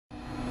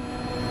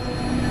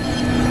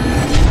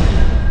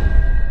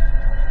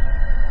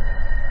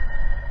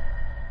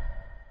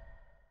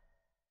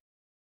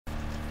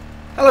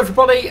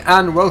everybody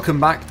and welcome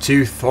back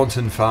to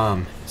Thornton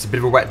Farm. It's a bit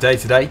of a wet day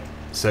today,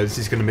 so this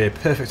is going to be a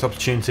perfect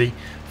opportunity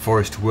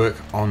for us to work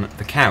on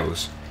the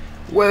cows.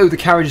 Whoa, the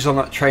carriages on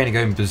that train are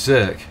going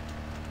berserk.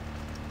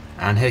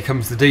 And here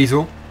comes the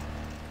diesel.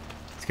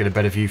 Let's get a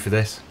better view for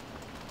this.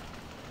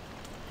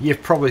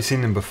 You've probably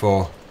seen them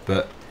before,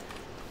 but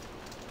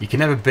you can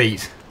never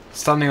beat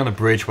standing on a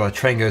bridge while a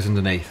train goes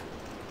underneath.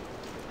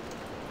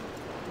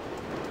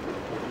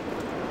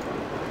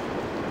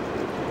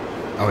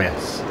 Oh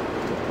yes.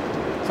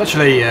 It's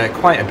actually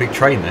quite a big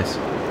train, this.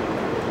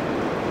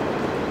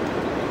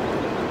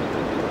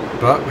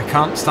 But we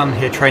can't stand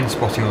here train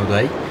spotting all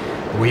day.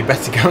 We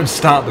better go and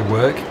start the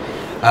work.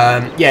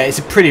 Yeah, it's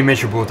a pretty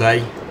miserable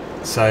day,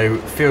 so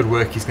field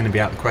work is going to be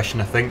out of the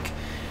question, I think.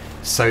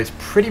 So it's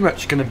pretty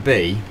much going to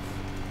be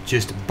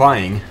just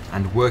buying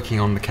and working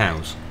on the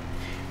cows.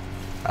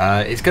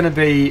 It's going to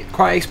be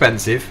quite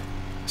expensive,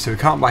 so we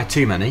can't buy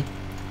too many.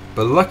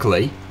 But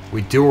luckily,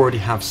 we do already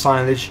have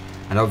silage,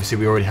 and obviously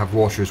we already have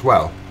water as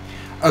well.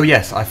 Oh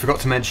yes, I forgot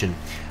to mention,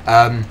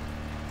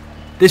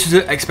 this was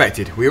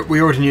expected.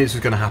 We already knew this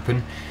was going to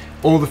happen.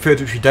 All the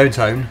fields which we don't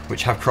own,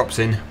 which have crops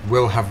in,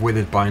 will have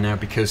withered by now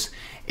because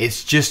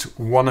it's just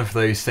one of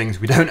those things.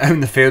 We don't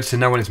own the fields, so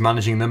no one is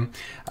managing them.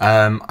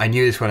 I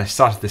knew this when I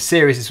started the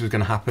series, this was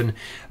going to happen,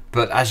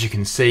 but as you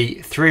can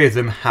see, 3 of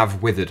them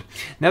have withered.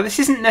 Now this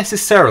isn't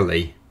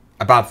necessarily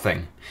a bad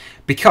thing,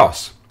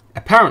 because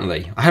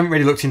apparently, I haven't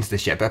really looked into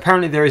this yet, but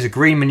apparently there is a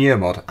green manure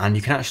mod and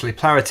you can actually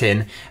plough it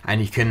in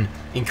and you can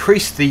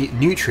increase the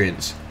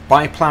nutrients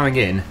by ploughing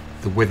in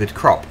the withered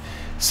crop.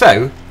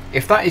 So,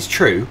 if that is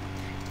true,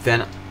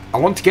 then I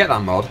want to get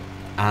that mod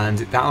and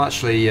that'll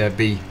actually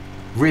be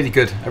really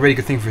good, a really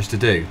good thing for us to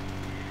do.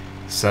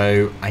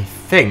 So, I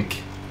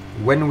think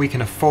when we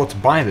can afford to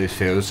buy those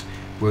fields,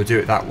 we'll do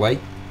it that way.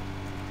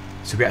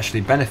 So we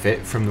actually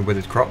benefit from the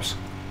withered crops.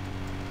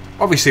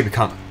 Obviously we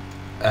can't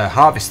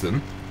harvest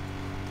them,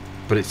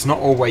 but it's not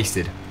all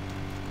wasted.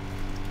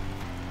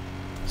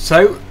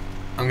 So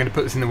I'm going to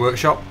put this in the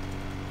workshop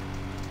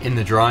in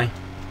the dry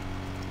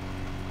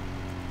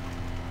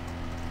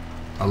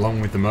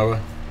along with the mower,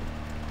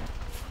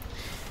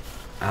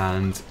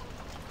 and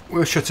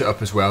we'll shut it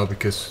up as well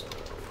because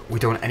we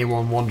don't want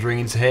anyone wandering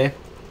into here.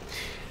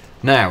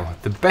 Now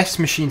the best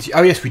machines,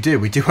 oh yes we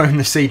do own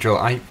the seed drill.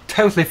 I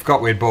totally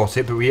forgot we had bought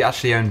it, but we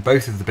actually own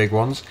both of the big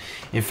ones.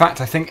 In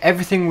fact I think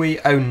everything we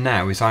own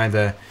now is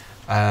either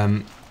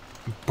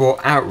bought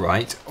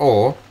outright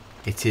or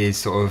it is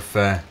sort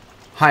of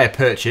hire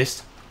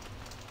purchased.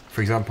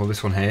 For example,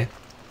 this one here.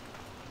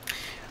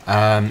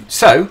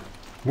 So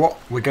what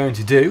we're going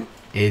to do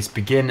is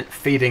begin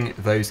feeding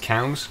those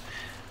cows.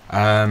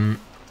 I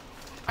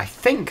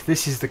think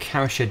this is the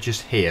cow shed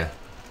just here.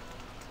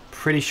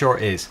 Pretty sure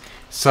it is.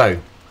 So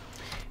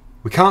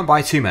we can't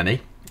buy too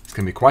many. It's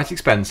going to be quite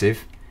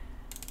expensive.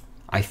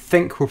 I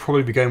think we'll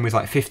probably be going with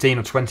like 15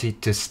 or 20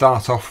 to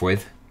start off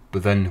with,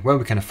 but then when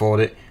we can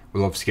afford it,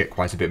 we'll obviously get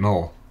quite a bit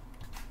more.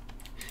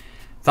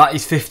 That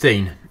is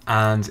 15,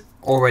 and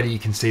already you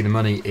can see the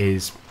money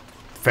is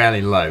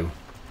fairly low.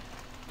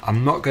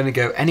 I'm not going to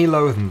go any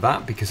lower than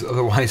that because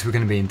otherwise we're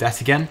going to be in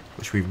debt again,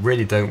 which we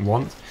really don't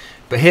want.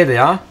 But here they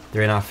are,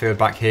 they're in our field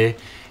back here.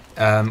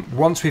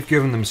 Once we've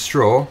given them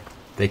straw,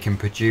 they can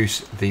produce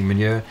the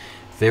manure.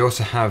 They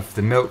also have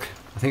the milk,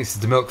 I think this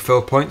is the milk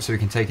fill point, so we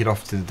can take it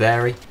off to the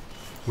dairy.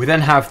 We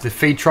then have the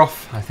feed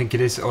trough, I think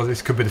it is, or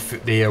this could be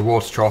the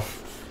water trough.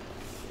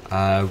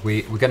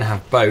 We're going to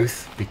have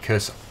both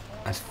because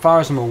as far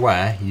as I'm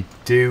aware you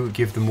do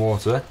give them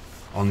water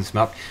on this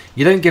map.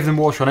 You don't give them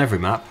water on every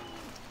map,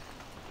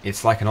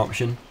 it's like an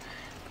option,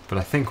 but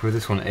I think with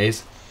this one it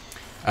is.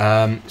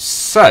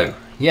 So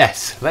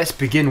yes, let's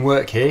begin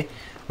work here.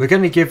 We're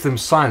going to give them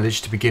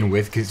silage to begin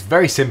with because it's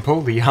very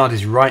simple. The yard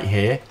is right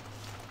here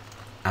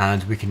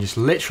and we can just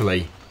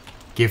literally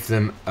give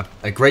them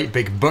a great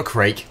big buck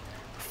rake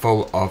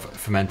full of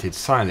fermented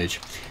silage.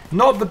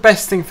 Not the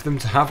best thing for them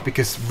to have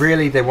because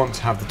really they want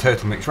to have the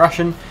total mixed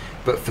ration,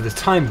 but for the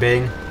time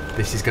being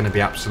this is going to be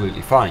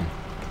absolutely fine.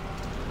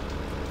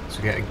 So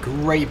we get a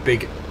great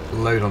big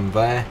load on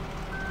there.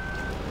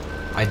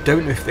 I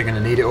don't know if they're going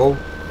to need it all,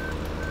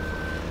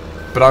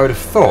 but I would have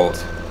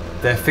thought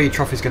their feed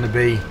trough is going to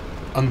be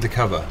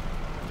undercover.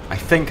 I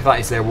think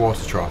that is their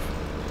water trough,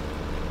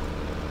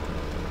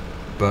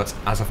 but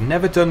as I've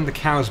never done the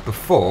cows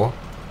before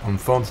on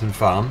Thornton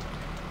Farm,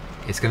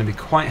 it's going to be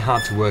quite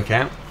hard to work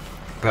out,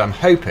 but I'm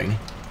hoping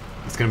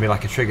it's going to be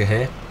like a trigger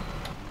here.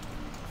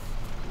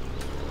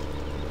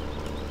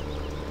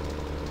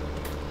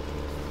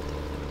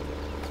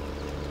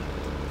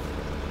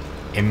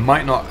 It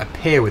might not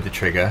appear with the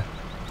trigger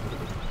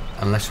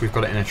unless we've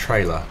got it in a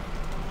trailer,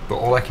 but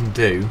all I can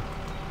do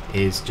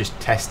is just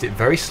test it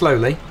very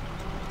slowly.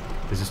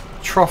 There's a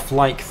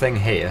trough-like thing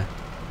here,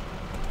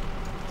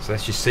 so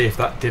let's just see if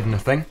that did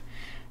anything.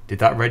 Did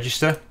that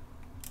register?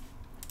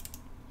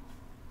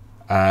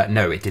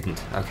 No, it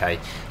didn't. Okay,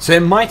 so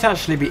it might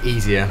actually be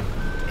easier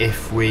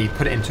if we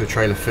put it into a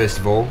trailer first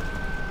of all.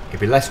 It'd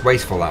be less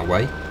wasteful that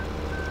way.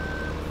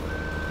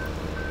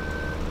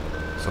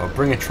 So I'll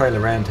bring a trailer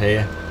around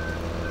here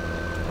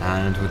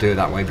And we'll do it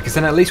that way, because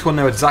then at least we'll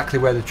know exactly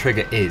where the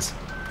trigger is.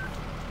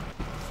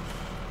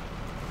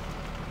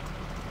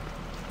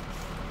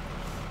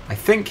 I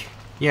think,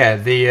 yeah,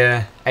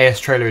 the AS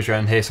trailer is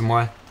around here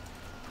somewhere.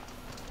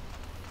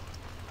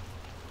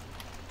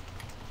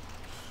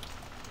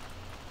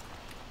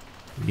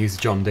 We'll use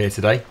the John Deere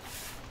today.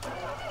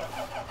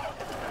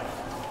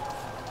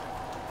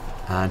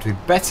 And we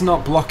better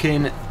not block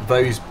in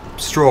those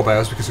straw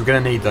bales, because we're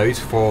going to need those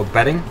for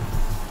bedding.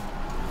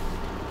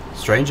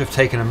 Strange, I've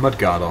taken a mud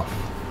guard off.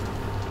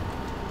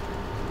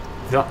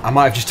 I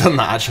might have just done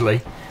that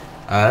actually.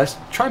 Let's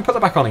try and put that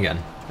back on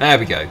again. There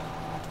we go.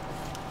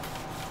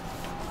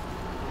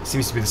 It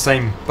seems to be the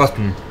same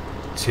button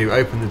to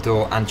open the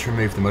door and to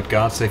remove the mud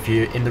guard. So if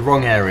you're in the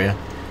wrong area,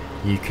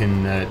 you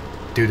can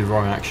do the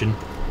wrong action.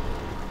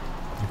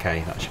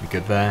 Okay, that should be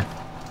good there.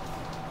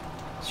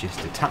 Let's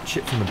just detach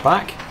it from the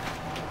back.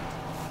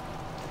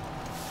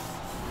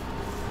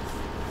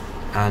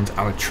 And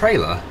our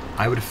trailer,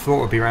 I would have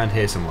thought would be around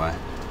here somewhere.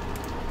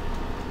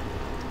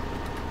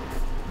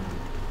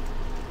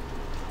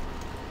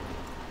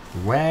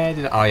 Where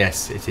did... oh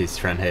yes, it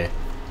is around here.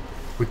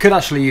 We could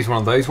actually use one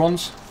of those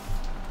ones,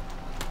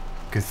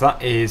 because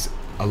that is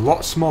a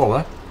lot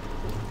smaller.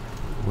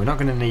 We're not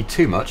going to need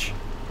too much.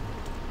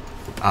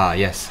 Ah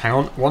yes, hang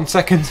on 1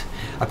 second.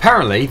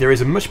 Apparently there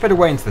is a much better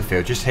way into the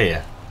field just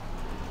here.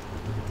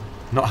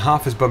 Not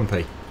half as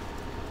bumpy.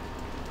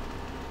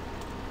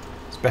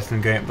 It's better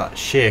than going up that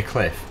sheer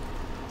cliff.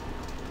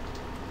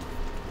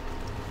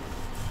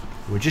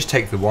 We'll just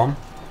take the one.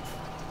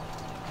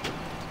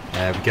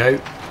 There we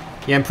go.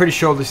 Yeah, I'm pretty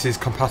sure this is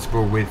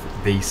compatible with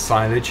the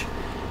silage.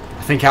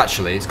 I think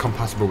actually it's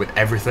compatible with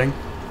everything.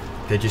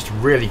 They're just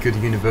really good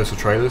universal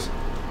trailers.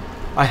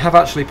 I have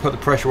actually put the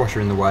pressure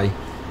washer in the way.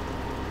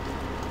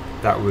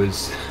 That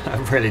was a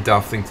really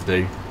daft thing to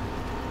do.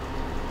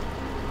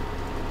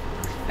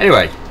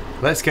 Anyway,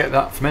 let's get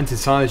that fermented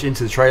silage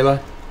into the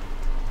trailer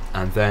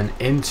and then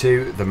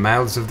into the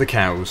mouths of the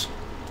cows.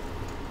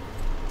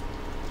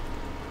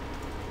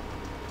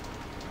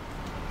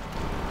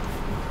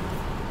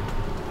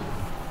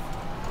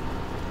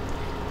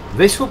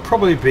 This will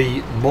probably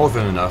be more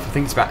than enough. I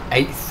think it's about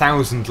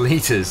 8,000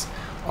 litres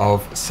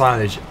of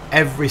silage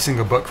every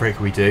single buck rake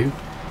we do.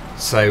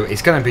 So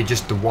it's going to be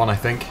just the one, I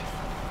think.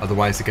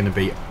 Otherwise they're going to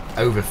be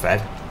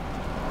overfed.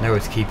 Nowhere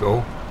to keep it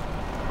all.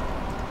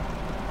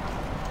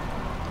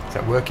 Is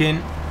that working?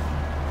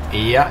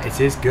 Yeah, it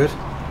is. Good.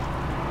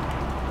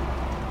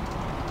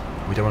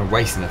 We don't want to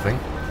waste anything.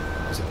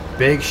 There's a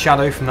big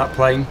shadow from that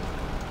plane.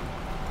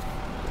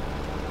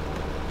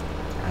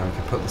 And we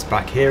can put this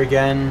back here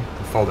again.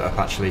 We'll fold it up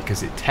actually,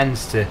 because it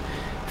tends to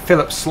fill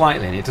up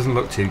slightly and it doesn't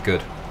look too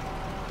good.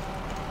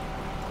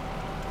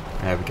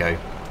 There we go.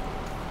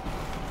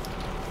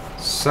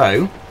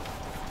 So,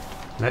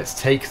 let's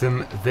take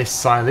them this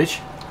silage,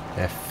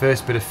 their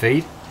first bit of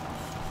feed.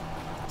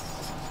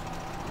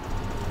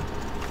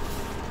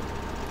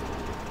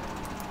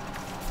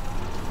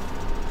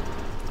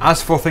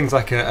 As for things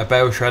like a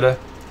bale shredder,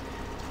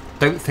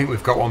 don't think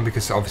we've got one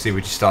because obviously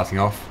we're just starting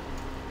off.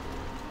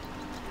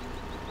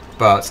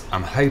 But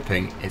I'm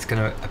hoping it's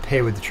going to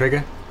appear with the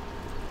trigger,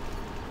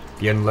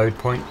 the unload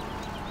point.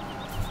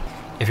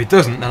 If it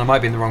doesn't, then I might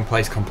be in the wrong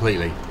place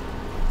completely.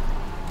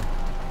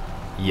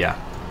 Yeah.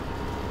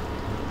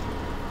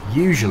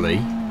 Usually,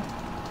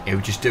 it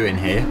would just do it in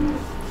here.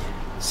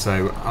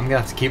 So I'm going to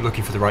have to keep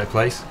looking for the right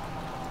place.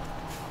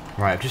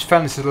 Right, I've just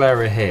found this little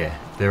area here.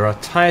 There are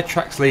tyre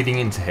tracks leading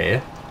into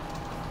here.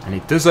 And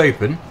it does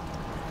open.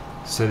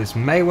 So this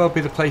may well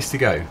be the place to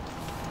go.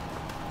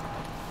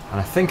 And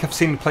I think I've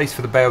seen the place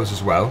for the bales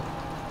as well.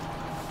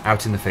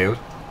 Out in the field.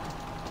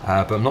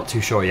 But I'm not too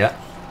sure yet.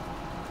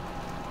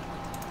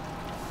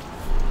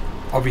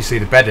 Obviously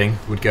the bedding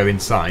would go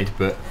inside,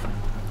 but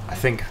I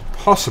think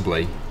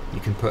possibly you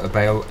can put a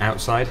bale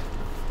outside.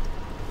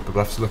 But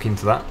we'll have to look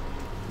into that.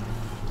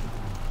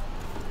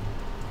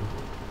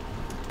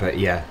 But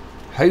yeah,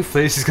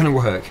 hopefully this is going to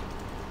work.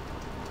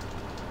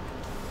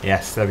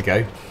 Yes, there we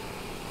go.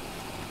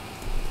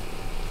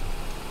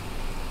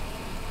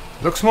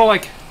 Looks more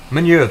like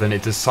manure than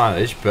it does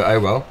silage, but oh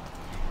well.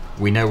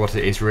 We know what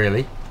it is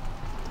really.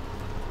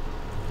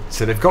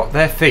 So they've got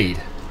their feed.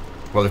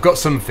 Well, they've got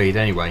some feed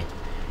anyway.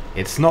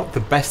 It's not the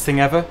best thing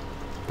ever,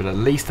 but at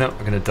least they're not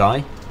going to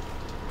die.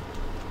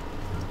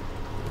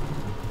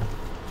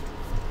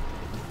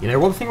 You know,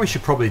 one thing we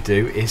should probably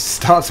do is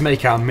start to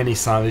make our mini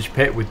silage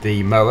pit with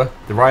the mower,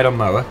 the ride-on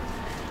mower.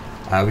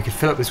 We could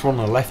fill up this one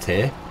on the left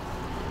here.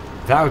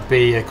 That would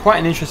be quite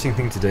an interesting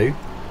thing to do.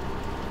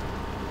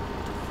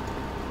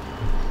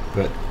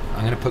 But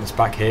I'm going to put this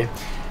back here.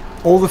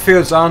 All the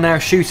fields are now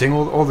shooting,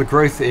 all the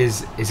growth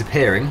is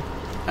appearing,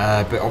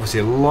 but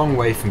obviously a long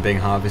way from being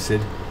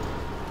harvested.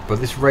 But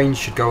this rain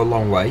should go a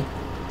long way,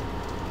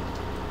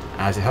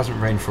 as it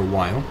hasn't rained for a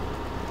while.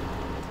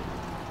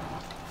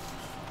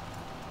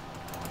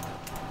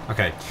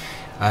 Okay,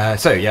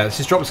 so yeah, let's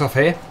just drop this off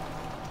here.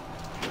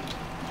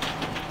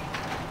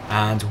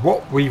 And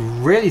what we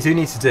really do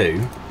need to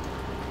do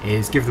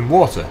is give them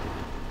water.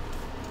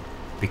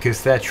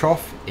 because their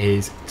trough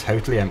is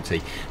totally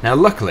empty. Now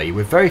luckily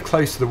we're very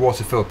close to the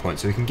water fill point,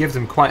 so we can give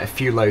them quite a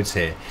few loads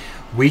here.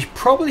 We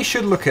probably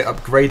should look at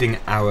upgrading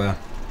our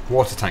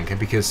water tanker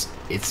because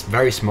it's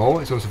very small,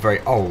 it's also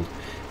very old,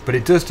 but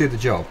it does do the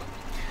job.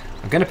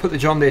 I'm going to put the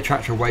John Deere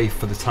tractor away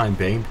for the time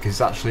being because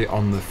it's actually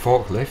on the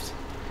forklift,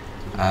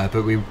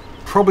 but we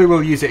probably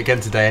will use it again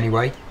today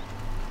anyway.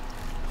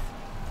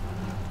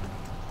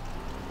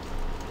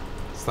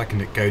 So I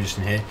can go just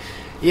in here.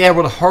 Yeah,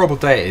 what a horrible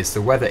day it is.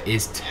 The weather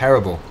is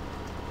terrible.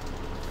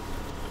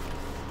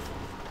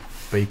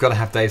 But you've got to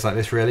have days like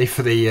this really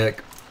for the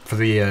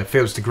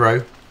fields to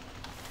grow.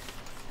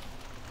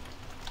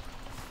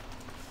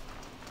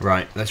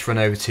 Right, let's run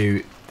over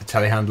to the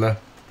telehandler.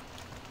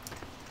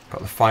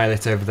 Got the fire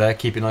lit over there,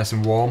 keep it nice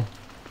and warm.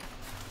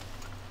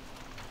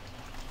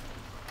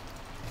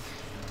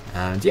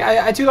 And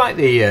yeah, I do like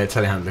the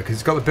telehandler because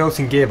it's got the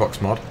built-in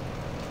gearbox mod.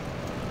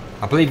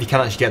 I believe you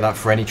can actually get that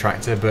for any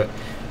tractor, but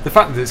the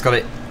fact that it's got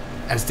it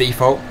as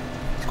default,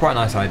 it's quite a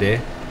nice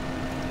idea.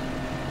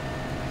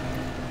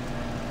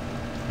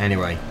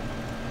 Anyway,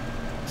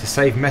 to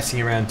save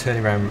messing around,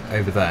 turning around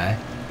over there,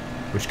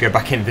 we'll just go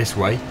back in this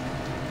way.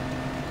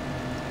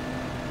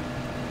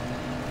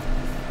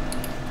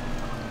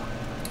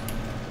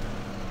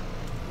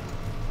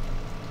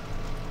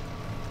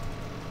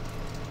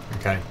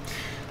 Okay,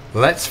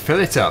 let's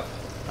fill it up,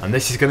 and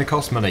this is going to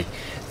cost money.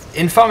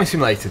 In Farming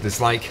Simulator there's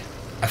like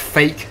a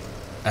fake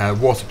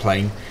water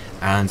plane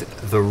and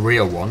the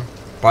real one.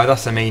 By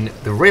that I mean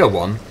the real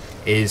one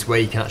is where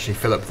you can actually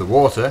fill up the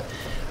water.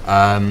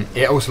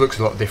 It also looks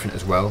a lot different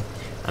as well,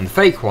 and the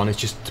fake one is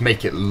just to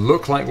make it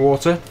look like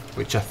water,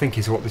 which I think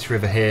is what this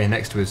river here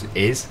next to us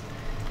is.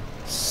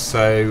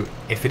 So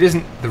if it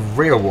isn't the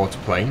real water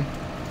plane,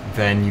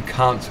 then you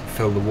can't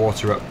fill the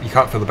water up, you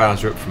can't fill the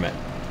Bowser up from it.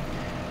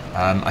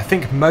 I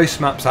think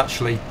most maps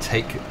actually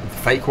take the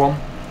fake one,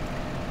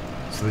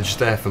 so they're just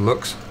there for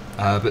looks,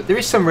 but there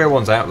is some real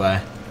ones out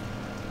there.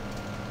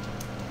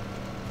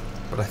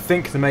 But I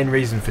think the main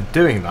reason for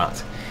doing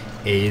that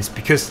is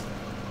because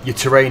your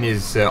terrain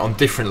is on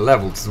different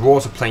levels. The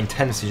water plane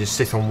tends to just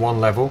sit on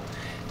one level,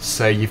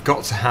 so you've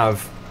got to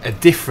have a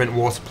different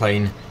water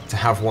plane to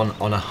have one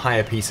on a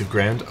higher piece of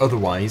ground,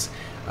 otherwise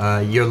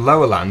your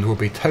lower land will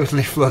be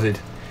totally flooded,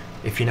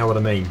 if you know what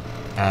I mean.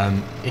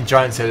 In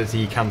Giant Editor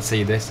you can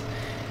see this.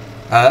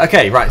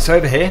 Okay, right, so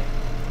over here,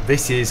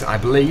 this is, I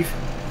believe,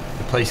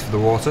 the place for the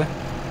water.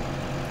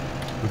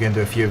 We're going to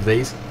do a few of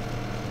these.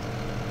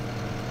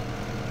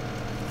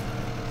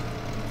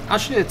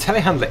 Actually, the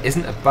telehandler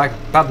isn't a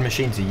bad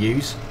machine to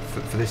use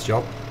for this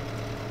job.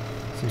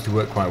 Seems to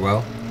work quite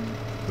well.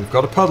 We've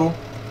got a puddle.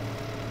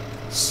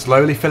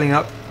 Slowly filling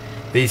up.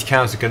 These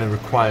cows are going to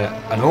require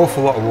an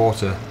awful lot of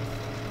water,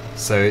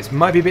 so it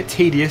might be a bit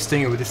tedious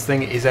doing it with this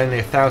thing. It is only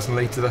 1,000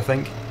 litres, I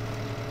think.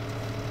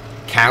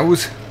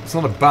 Cows, it's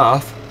not a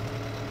bath.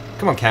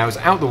 Come on cows,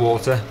 out the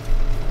water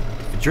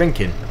for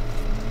drinking.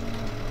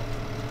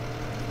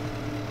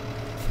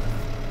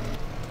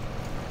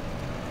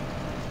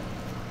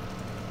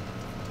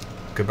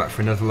 Go back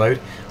for another load.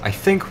 I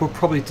think we'll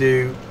probably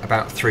do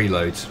about 3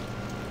 loads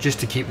just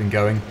to keep them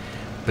going,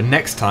 but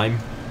next time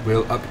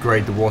we'll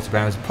upgrade the water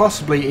Bowser,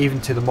 possibly even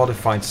to the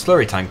modified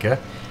slurry tanker,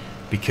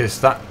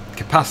 because that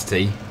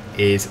capacity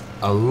is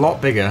a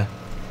lot bigger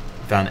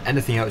than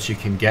anything else you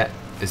can get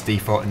as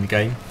default in the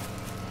game.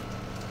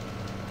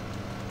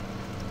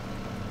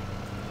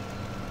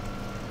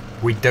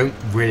 We don't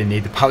really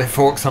need the pallet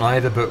forks on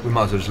either, but we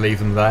might as well just leave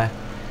them there.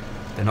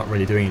 They're not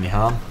really doing any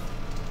harm.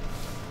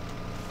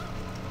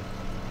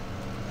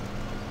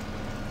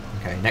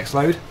 Okay, next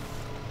load.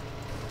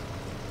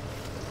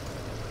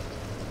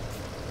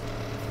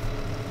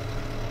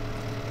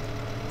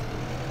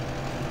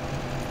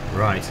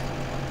 Right,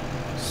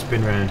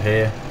 spin around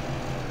here.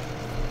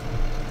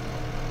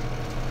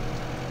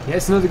 Yeah,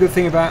 it's another good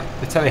thing about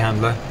the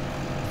telehandler.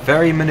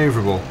 Very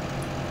manoeuvrable,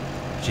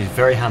 which is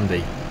very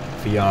handy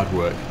for yard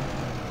work.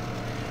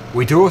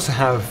 We do also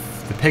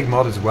have the pig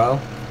mod as well,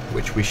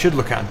 which we should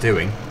look at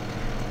doing.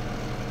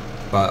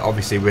 But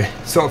obviously we're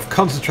sort of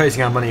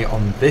concentrating our money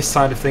on this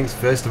side of things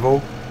first of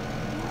all.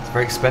 It's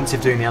very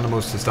expensive doing the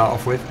animals to start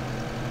off with.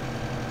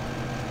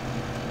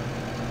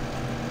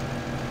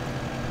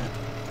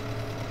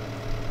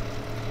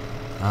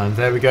 And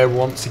there we go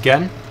once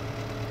again,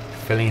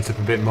 filling it up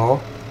a bit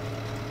more.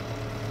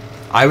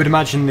 I would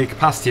imagine the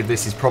capacity of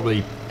this is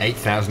probably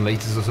 8,000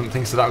 litres or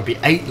something, so that would be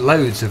 8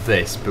 loads of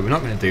this, but we're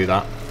not going to do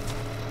that.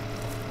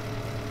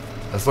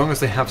 As long as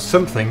they have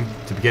something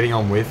to be getting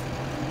on with,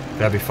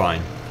 they'll be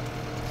fine.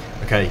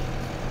 Okay,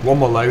 one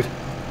more load.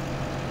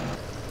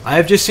 I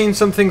have just seen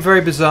something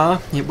very bizarre.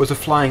 It was a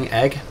flying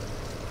egg.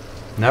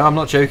 No, I'm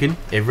not joking.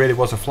 It really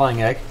was a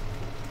flying egg.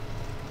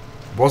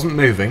 It wasn't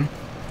moving,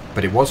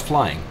 but it was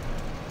flying.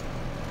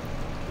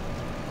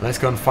 Let's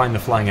go and find the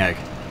flying egg.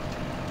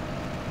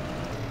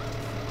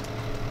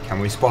 Can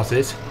we spot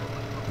it?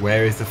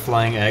 Where is the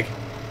flying egg?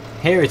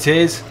 Here it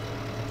is.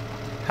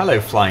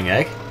 Hello, flying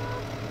egg.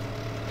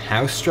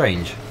 How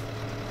strange.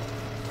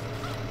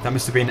 That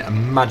must have been a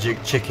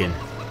magic chicken.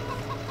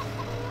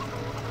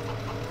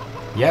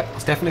 Yep,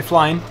 it's definitely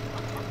flying.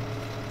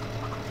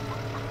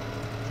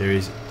 There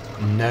is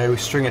no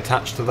string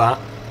attached to that.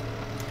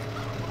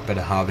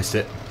 Better harvest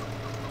it.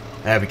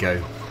 There we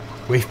go.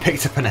 We've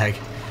picked up an egg.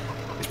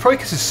 It's probably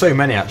because there's so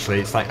many actually,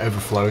 it's like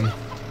overflowing.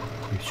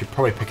 We should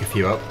probably pick a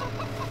few up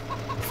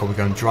before we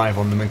go and drive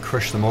on them and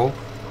crush them all.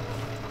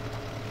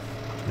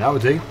 That will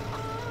do.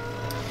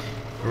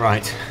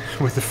 Right,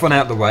 with the fun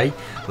out of the way,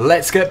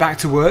 let's get back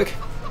to work.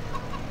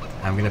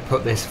 I'm going to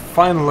put this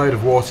final load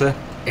of water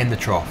in the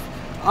trough.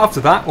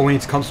 After that, all we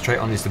need to concentrate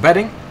on is the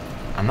bedding,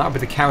 and that'll be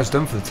the cows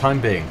done for the time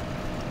being.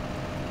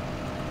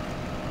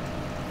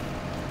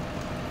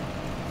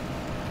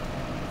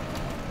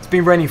 It's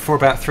been raining for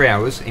about 3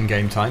 hours in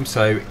game time,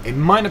 so it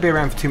might not be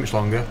around for too much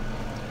longer.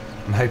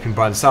 I'm hoping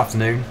by this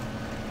afternoon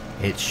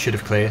it should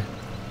have cleared,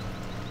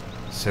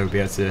 so we'll be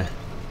able to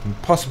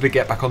possibly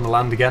get back on the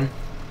land again.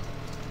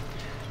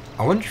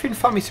 I wonder if in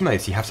Farming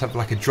Simulator you have to have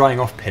like a drying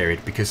off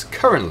period, because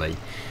currently,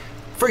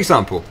 for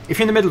example, if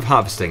you're in the middle of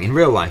harvesting in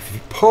real life, if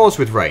it pours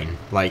with rain,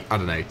 like, I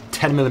don't know,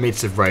 10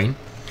 millimeters of rain,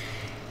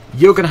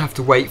 you're going to have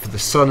to wait for the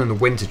sun and the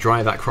wind to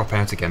dry that crop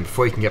out again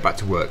before you can get back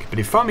to work. But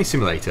in Farming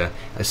Simulator,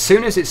 as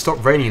soon as it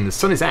stopped raining and the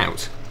sun is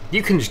out,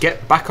 you can just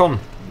get back on,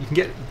 you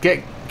can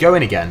get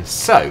going again.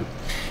 So,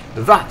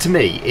 that to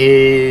me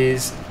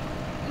is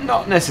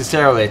not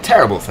necessarily a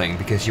terrible thing,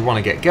 because you want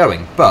to get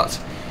going,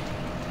 but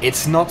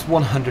it's not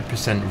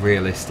 100%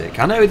 realistic.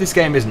 I know this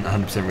game isn't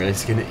 100%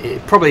 realistic, and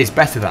it probably is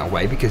better that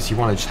way because you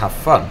want to just have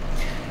fun.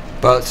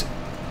 But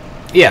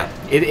yeah,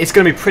 it's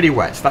going to be pretty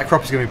wet. That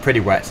crop is going to be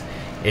pretty wet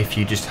if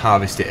you just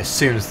harvest it as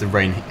soon as the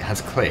rain has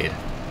cleared.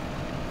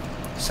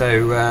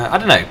 So I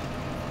don't know,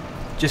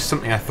 just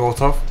something I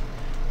thought of,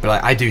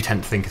 but I do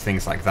tend to think of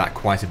things like that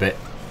quite a bit.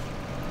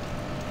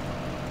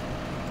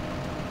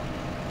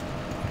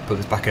 Put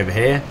this back over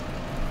here,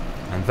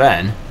 and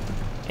then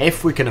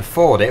if we can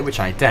afford it, which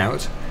I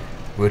doubt,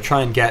 we'll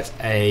try and get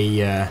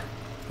a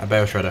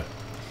bale shredder.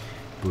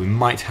 But we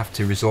might have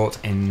to resort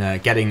in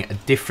getting a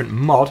different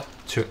mod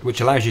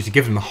which allows you to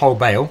give them a whole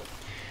bale.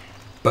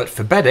 But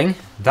for bedding,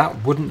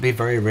 that wouldn't be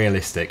very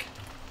realistic.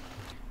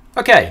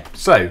 Okay,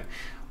 so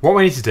what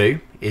we need to do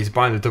is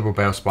buy the double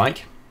bale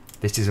spike.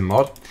 This is a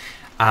mod,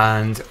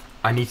 and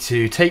I need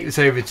to take this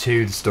over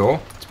to the store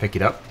to pick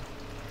it up.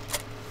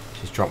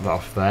 Just drop that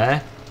off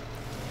there.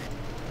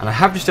 And I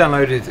have just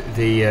downloaded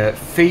the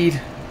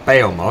feed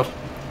bale mod,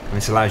 and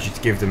this allows you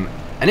to give them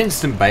an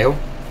instant bale.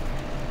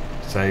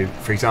 So,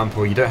 for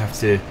example, you don't have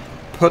to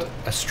put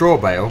a straw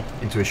bale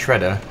into a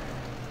shredder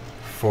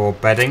for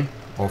bedding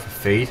or for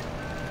feed.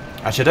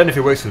 Actually, I don't know if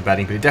it works with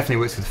bedding, but it definitely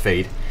works with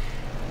feed.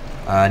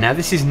 Now,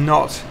 this is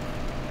not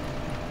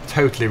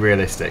totally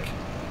realistic,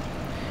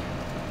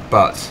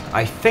 but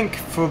I think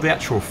for the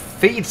actual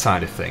feed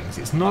side of things,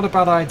 it's not a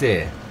bad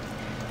idea,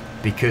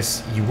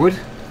 because you would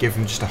give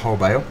them just a whole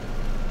bale.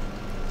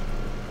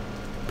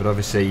 But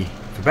obviously,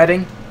 for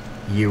bedding,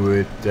 you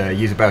would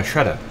use a bale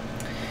shredder.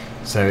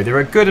 So there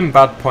are good and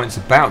bad points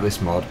about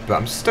this mod, but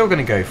I'm still going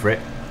to go for it.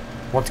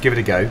 Want to give it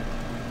a go.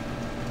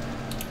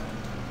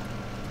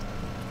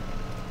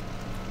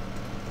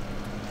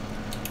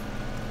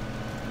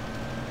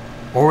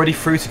 Already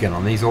fruit again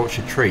on these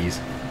orchard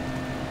trees.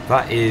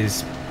 That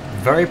is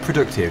very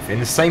productive in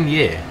the same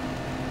year.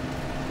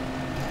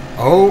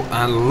 Oh,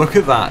 and look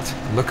at that.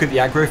 Look at the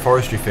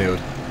agroforestry field.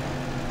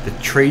 The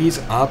trees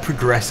are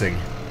progressing.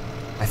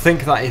 I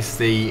think that is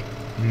the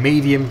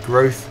medium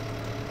growth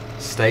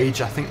stage.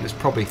 I think there's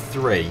probably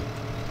 3.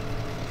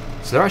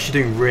 So they're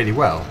actually doing really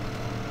well.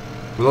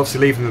 We'll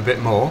obviously leave them a bit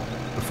more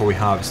before we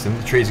harvest them.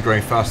 The trees are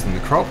growing faster than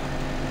the crop.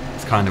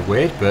 It's kind of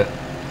weird, but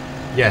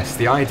yes,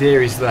 the idea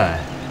is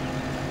there.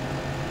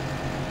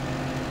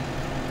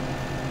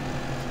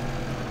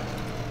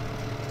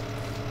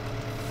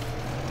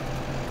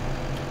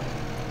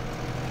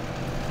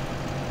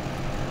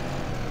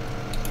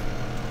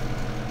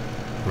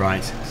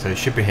 Right, so it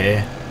should be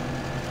here.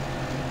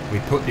 We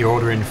put the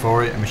order in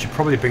for it, and we should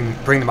probably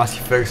bring the Massey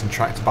Ferguson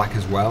tractor back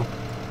as well,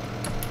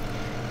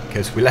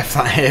 because we left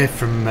that here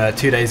from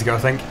 2 days ago, I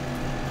think.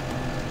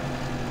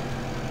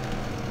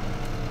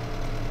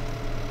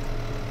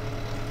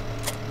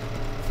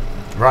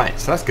 Right,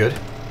 so that's good.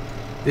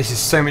 This is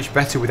so much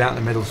better without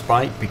the middle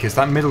spike, because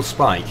that middle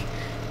spike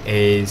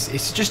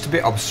it's just a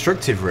bit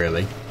obstructive,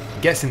 really.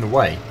 It gets in the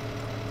way.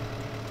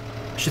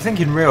 I should think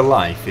in real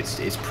life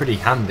it's pretty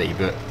handy,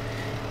 but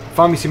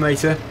Farming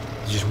Simulator,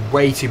 there's just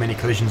way too many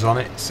collisions on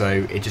it,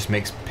 so it just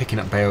makes picking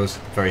up bales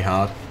very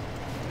hard.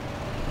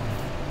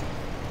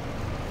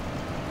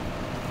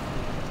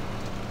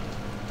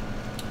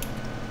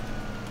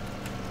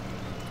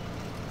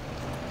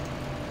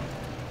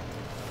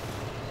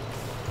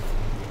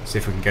 See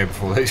if we can go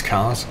before those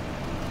cars.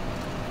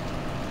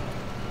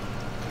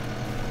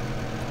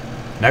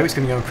 No, it's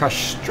going to go and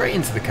crash straight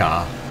into the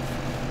car.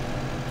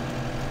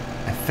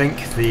 I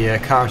think the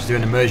car is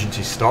doing an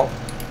emergency stop.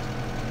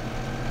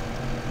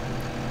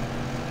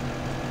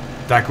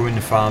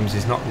 Wind Farms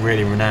is not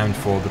really renowned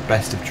for the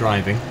best of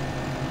driving.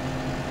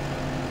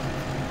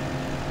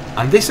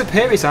 And this up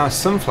here is our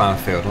sunflower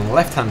field on the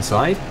left hand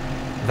side.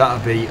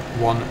 That'll be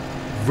one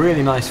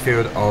really nice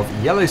field of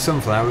yellow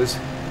sunflowers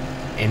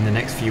in the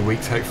next few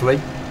weeks, hopefully.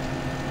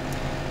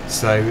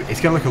 So it's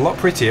going to look a lot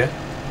prettier.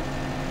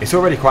 It's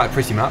already quite a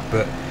pretty map,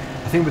 but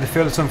I think with the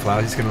field of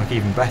sunflowers it's going to look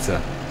even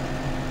better.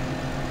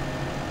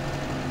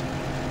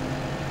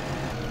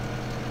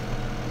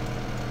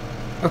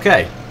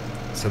 Okay,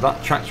 so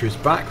that tractor is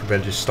back. We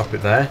better just stop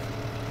it there.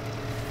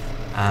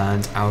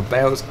 And our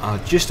bales are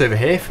just over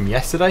here from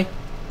yesterday.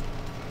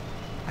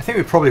 I think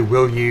we probably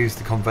will use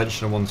the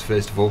conventional ones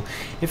first of all.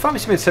 In Farming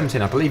Simulator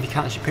 17 I believe you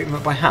can actually pick them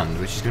up by hand,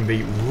 which is going to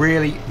be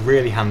really,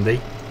 really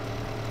handy.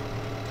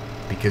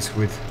 Because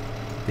with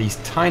these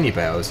tiny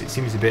bales it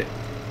seems a bit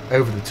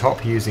over the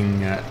top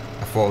using a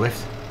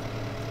forklift.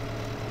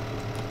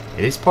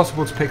 It is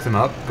possible to pick them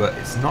up, but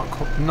it's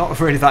not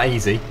really that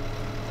easy.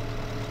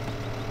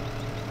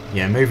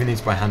 Yeah, moving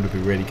these by hand would be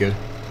really good.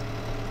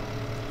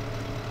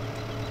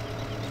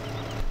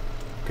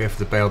 Go for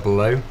the bale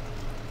below.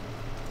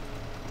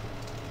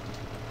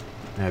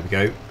 There we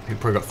go. We've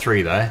probably got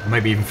 3 there, or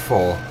maybe even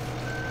 4.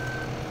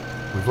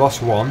 We've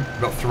lost 1,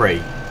 we've got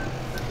 3.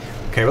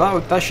 Okay, well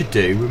that should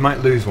do. We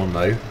might lose 1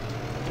 though.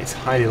 It's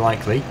highly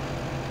likely.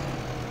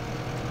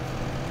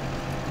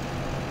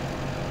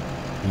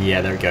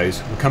 Yeah, there it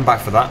goes. We'll come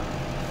back for that.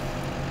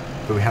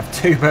 But we have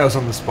 2 bales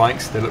on the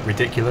spikes. They look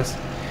ridiculous.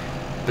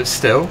 But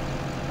still,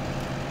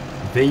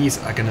 these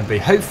are going to be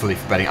hopefully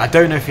for bedding. I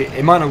don't know if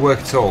it might not work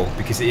at all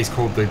because it is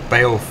called the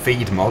bale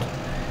feed mod,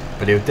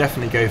 but it would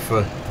definitely go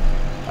for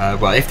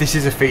well, if this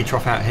is a feed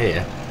trough out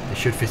here it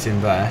should fit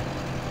in there,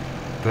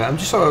 but I'm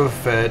just sort of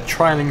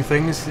trialing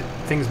things.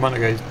 Things might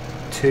not go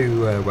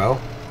too well.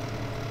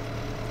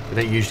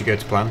 They don't usually go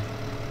to plan,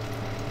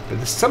 but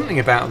there's something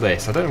about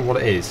this, I don't know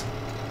what it is.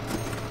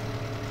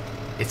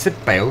 It's a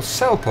bale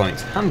sell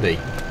point. Handy,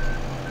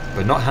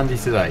 but not handy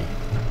today.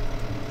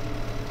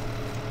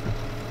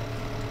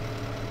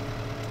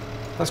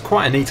 That's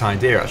quite a neat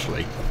idea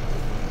actually.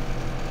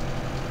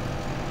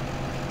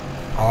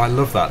 Oh, I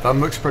love that. That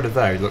muck spreader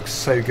there, it looks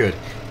so good.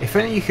 If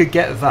only you could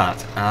get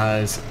that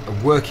as a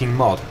working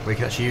mod where you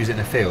could actually use it in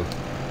a field,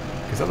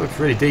 because that looks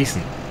really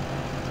decent.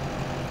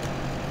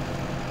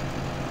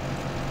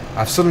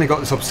 I've suddenly got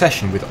this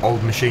obsession with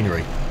old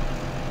machinery.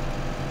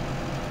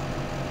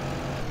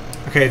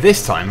 Okay,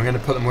 this time I'm going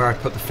to put them where I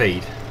put the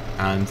feed,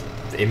 and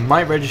it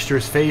might register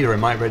as feed or it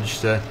might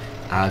register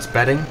as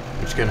bedding.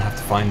 We're just going to have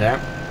to find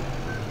out.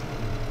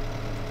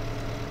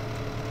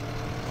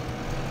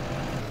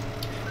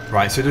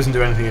 Right, so it doesn't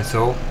do anything at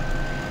all.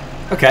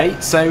 Okay,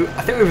 so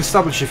I think we've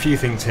established a few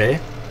things here.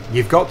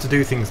 You've got to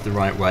do things the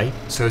right way.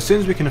 So as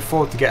soon as we can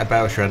afford to get a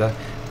bale shredder,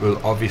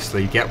 we'll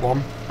obviously get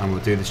one and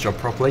we'll do this job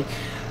properly.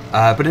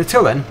 But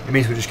until then, it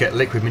means we'll just get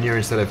liquid manure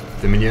instead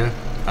of the manure.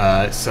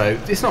 So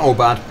it's not all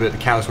bad, but the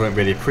cows won't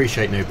really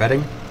appreciate no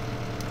bedding.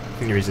 I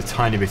think there is a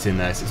tiny bit in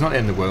there, so it's not the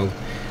end of the world.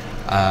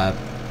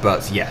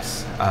 But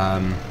yes,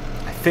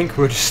 I think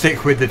we'll just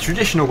stick with the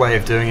traditional way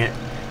of doing it.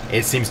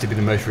 It seems to be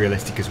the most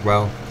realistic as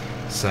well.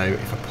 So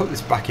if I put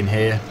this back in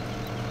here,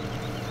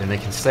 then they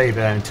can stay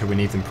there until we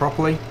need them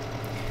properly.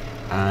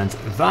 And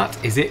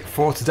that is it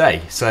for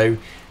today. So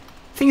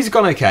things have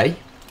gone okay.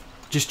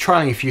 Just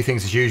trialing a few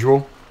things as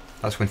usual.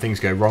 That's when things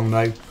go wrong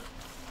though.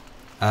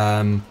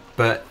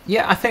 But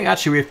yeah, I think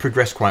actually we've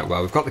progressed quite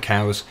well. We've got the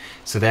cows,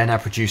 so they're now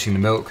producing the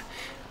milk,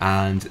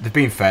 and they've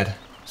been fed,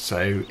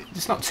 so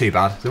it's not too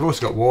bad. They've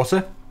also got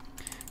water.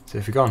 So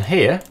if we go on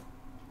here,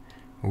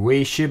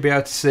 we should be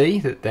able to see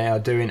that they are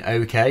doing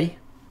okay.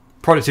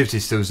 Productivity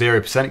is still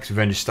 0% because we've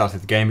only just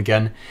started the game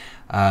again.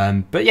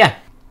 But yeah,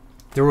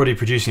 they're already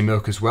producing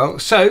milk as well.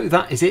 So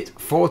that is it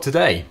for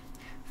today.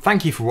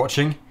 Thank you for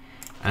watching,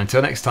 and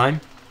until next time,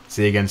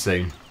 see you again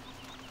soon.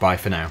 Bye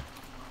for now.